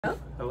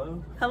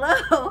Hello.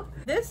 Hello.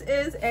 This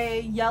is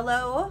a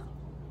yellow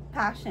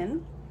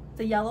passion. It's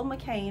a yellow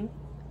McCain.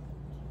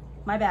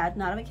 My bad,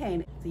 not a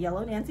McCain. It's a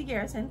yellow Nancy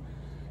Garrison.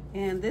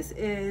 And this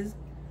is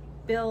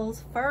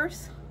Bill's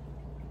first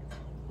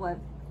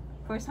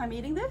time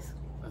eating this?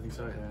 I think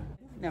so, yeah.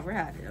 Never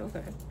had it,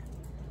 okay.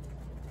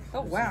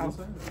 Oh, There's wow. seeds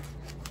inside?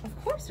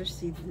 Of course there's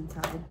seeds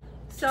inside.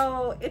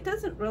 So it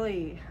doesn't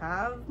really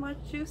have much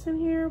juice in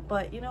here,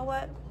 but you know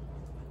what?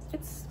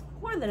 It's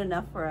more than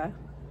enough for a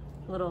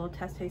little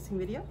test tasting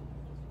video.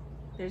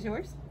 There's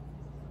yours.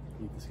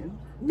 Eat the skin?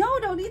 No,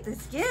 don't eat the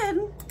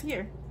skin.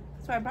 Here.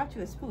 That's why I brought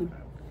you a spoon.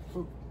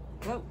 Oh,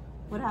 whoa,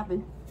 what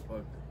happened?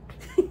 Look.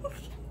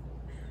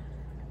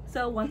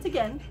 So once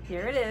again,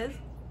 here it is.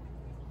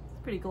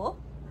 It's pretty cool.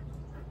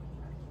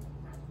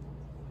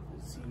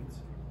 Seeds.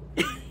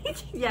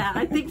 Yeah,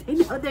 I think they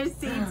know there's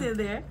seeds in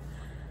there.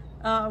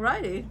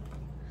 Alrighty.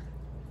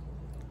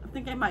 I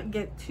think I might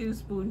get 2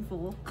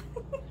 spoonfuls.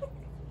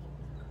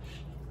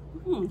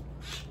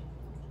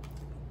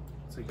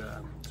 It's like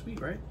sweet,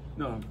 right?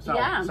 No, sour.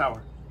 Yeah.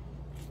 Sour.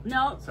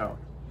 No, Sour.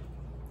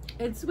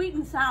 it's sweet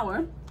and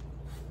sour.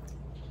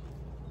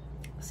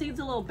 Seed's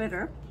a little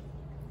bitter.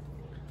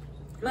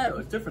 But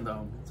It's different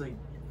though. It's like,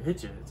 it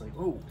hits you. It's like,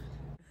 oh.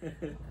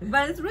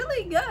 but it's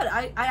really good.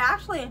 I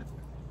actually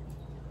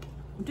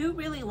do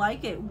really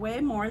like it way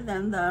more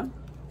than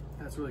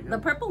That's really good. the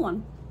purple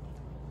one.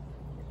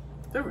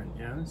 Different,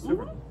 yeah. It's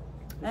different.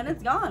 And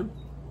it's gone.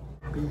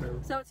 Bingo.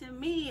 So to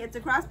me, it's a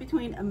cross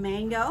between a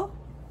mango,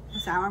 a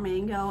sour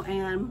mango,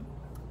 and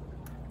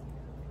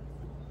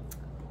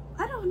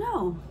I don't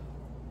know,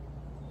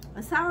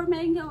 a sour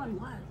mango and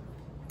what?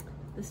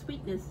 The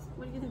sweetness.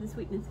 What do you think the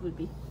sweetness would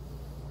be?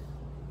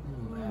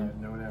 I have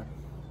no idea.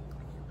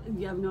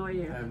 You have no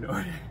idea. I have no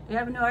idea. You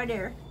have no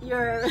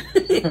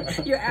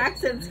idea. Your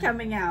accent's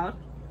coming out.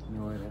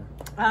 No idea.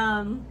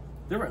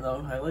 Different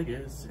though. I like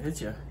it. It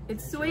hits you.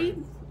 It's sweet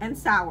and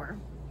sour.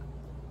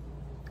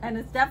 And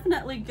it's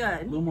definitely A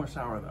good. little more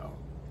sour though.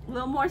 A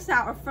little more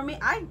sour. For me,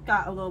 I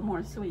got a little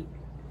more sweet.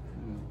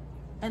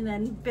 And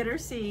then bitter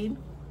seed.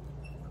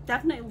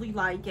 Definitely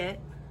like it.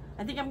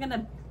 I think I'm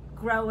gonna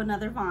grow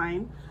another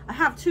vine. I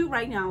have 2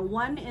 right now.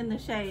 One in the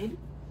shade,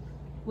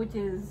 which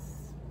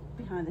is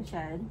behind the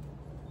shed.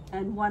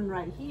 And one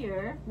right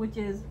here, which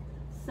is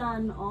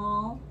sun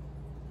all,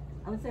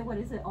 I would say, what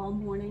is it, all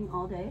morning,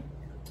 all day?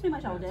 Pretty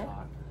much all day. It's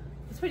hot.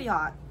 It's pretty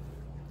hot.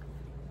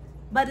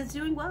 But it's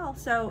doing well,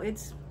 so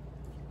it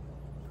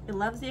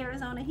loves the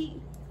Arizona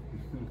heat.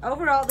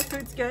 Overall, the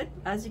fruit's good.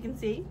 As you can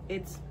see,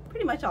 it's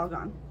pretty much all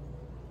gone.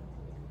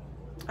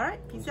 All right,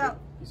 peace out.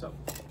 Peace out.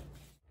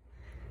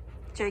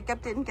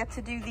 Jacob didn't get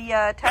to do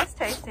the test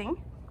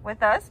tasting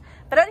with us.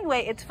 But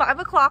anyway, it's 5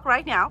 o'clock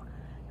right now.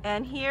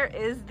 And here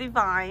is the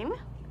vine.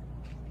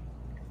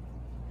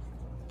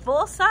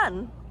 Full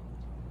sun.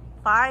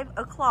 5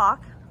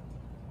 o'clock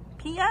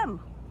p.m.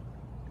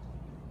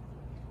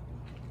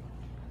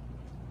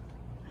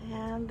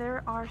 And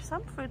there are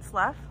some fruits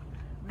left.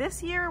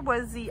 This year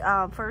was the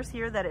first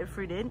year that it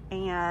fruited,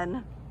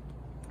 and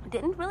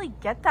didn't really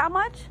get that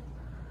much,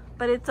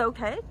 but it's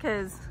okay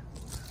because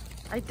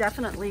I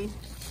definitely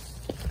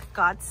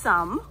got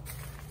some.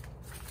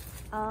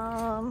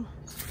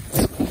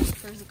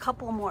 There's a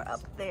couple more up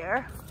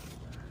there.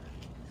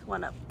 There's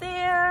one up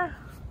there,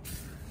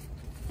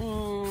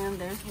 and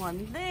there's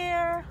one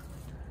there,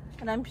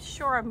 and I'm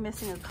sure I'm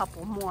missing a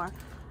couple more.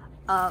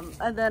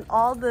 And then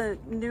all the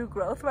new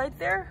growth right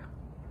there,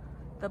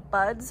 the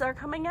buds are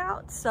coming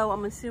out, so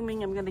I'm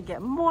assuming I'm gonna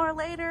get more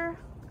later.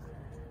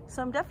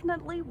 So I'm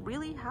definitely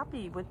really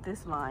happy with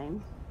this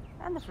vine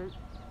and the fruit.